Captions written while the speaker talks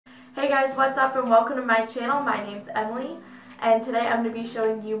Hey guys, what's up and welcome to my channel. My name's Emily and today I'm going to be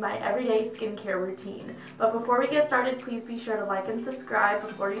showing you my everyday skincare routine. But before we get started, please be sure to like and subscribe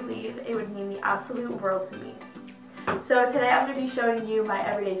before you leave. It would mean the absolute world to me. So today I'm going to be showing you my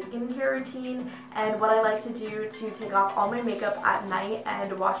everyday skincare routine and what I like to do to take off all my makeup at night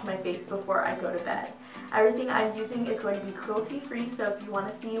and wash my face before I go to bed. Everything I'm using is going to be cruelty free, so if you want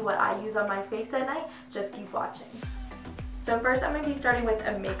to see what I use on my face at night, just keep watching. So first I'm going to be starting with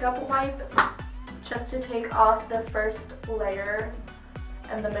a makeup wipe just to take off the first layer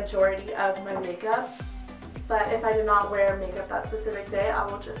and the majority of my makeup. But if I did not wear makeup that specific day, I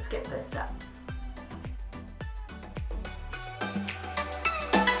will just skip this step.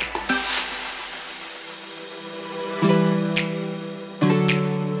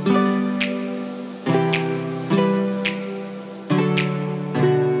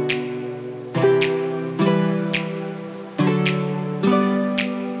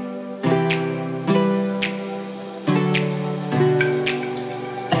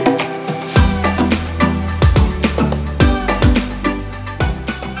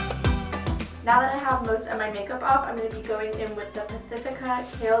 Now that I have most of my makeup off, I'm going to be going in with the Pacifica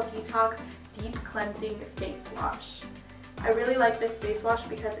Kale Detox Deep Cleansing Face Wash. I really like this face wash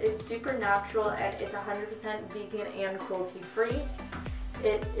because it's super natural and it's 100% vegan and cruelty free.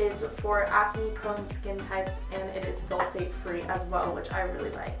 It is for acne prone skin types and it is sulfate free as well, which I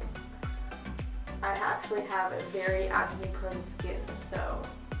really like. I actually have a very acne prone skin, so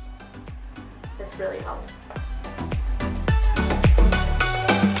this really helps.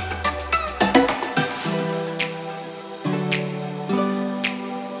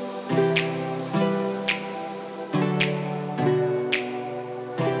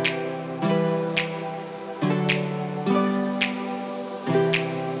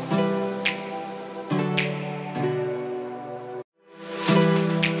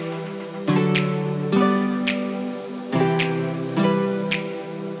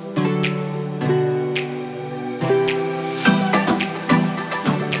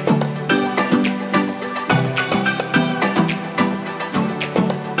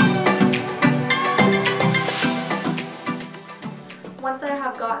 Once I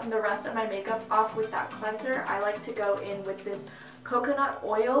have gotten the rest of my makeup off with that cleanser, I like to go in with this coconut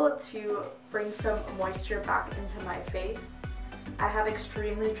oil to bring some moisture back into my face. I have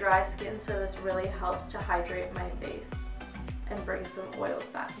extremely dry skin, so this really helps to hydrate my face and bring some oils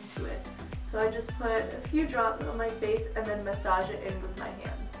back into it. So I just put a few drops on my face and then massage it in with my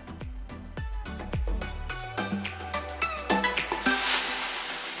hands.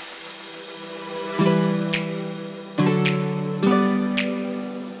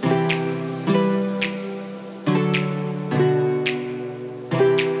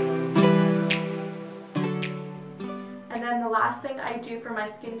 And then the last thing I do for my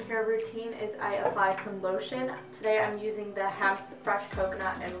skincare routine is I apply some lotion. Today I'm using the Hamp's Fresh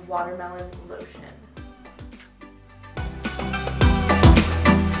Coconut and Watermelon Lotion.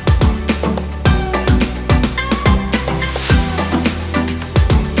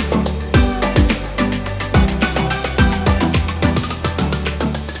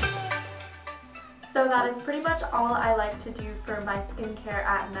 So that is pretty much all I like to do for my skincare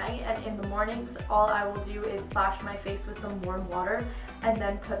at night, and in the mornings all I will do is splash my face with some warm water and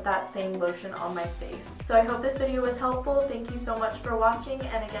then put that same lotion on my face. So I hope this video was helpful. Thank you so much for watching,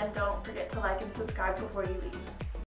 and again, don't forget to like and subscribe before you leave.